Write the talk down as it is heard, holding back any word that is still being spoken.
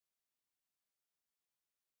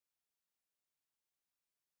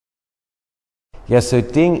Yeah, so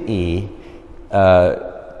Ding Yi,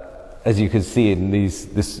 as you can see in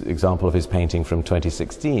this example of his painting from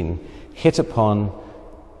 2016, hit upon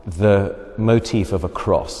the motif of a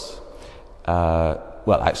cross.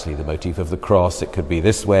 Well, actually the motif of the cross, it could be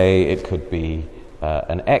this way, it could be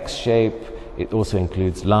an X shape, it also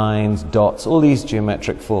includes lines, dots, all these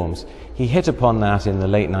geometric forms. He hit upon that in the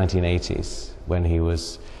late 1980s when he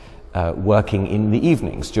was working in the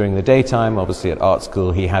evenings. During the daytime, obviously at art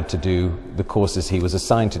school, he had to do the courses he was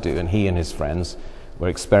assigned to do, and he and his friends were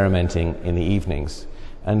experimenting in the evenings.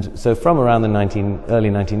 And so from around the early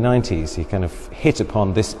 1990s, he kind of hit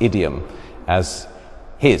upon this idiom as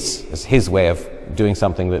his way of doing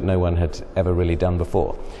something that no one had ever really done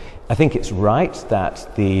before. I think it's right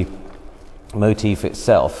that the motif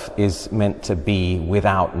itself is meant to be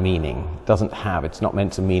without meaning. It's not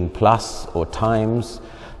meant to mean plus or times,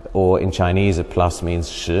 or in Chinese a plus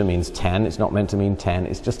means shi, means 10. It's not meant to mean 10,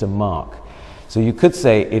 it's just a mark. So you could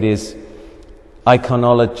say it is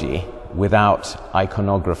iconology without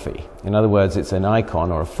iconography. In other words, it's an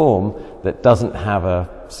icon or a form that doesn't have a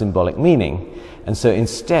symbolic meaning. And so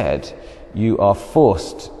instead, you are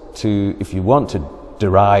forced to, if you want to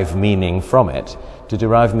derive meaning from it, to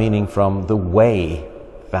derive meaning from the way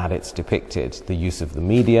that it's depicted, the use of the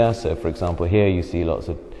media. So for example, here you see lots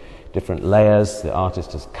of different layers. The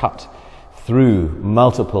artist has cut through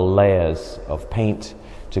multiple layers of paint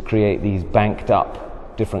to create these banked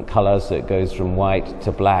up different colors. So it goes from white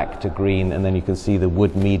to black to green, and then you can see the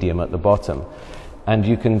wood medium at the bottom. And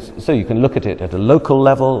you can look at it at a local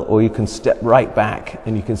level, or you can step right back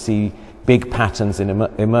and you can see big patterns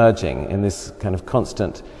emerging in this kind of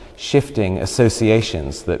constant shifting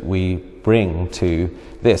associations that we bring to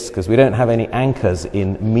this, because we don't have any anchors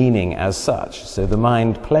in meaning as such. So the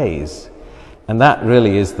mind plays. And that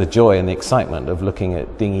really is the joy and the excitement of looking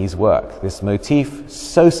at Ding Yi's work. This motif,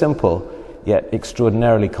 so simple, yet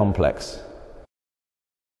extraordinarily complex.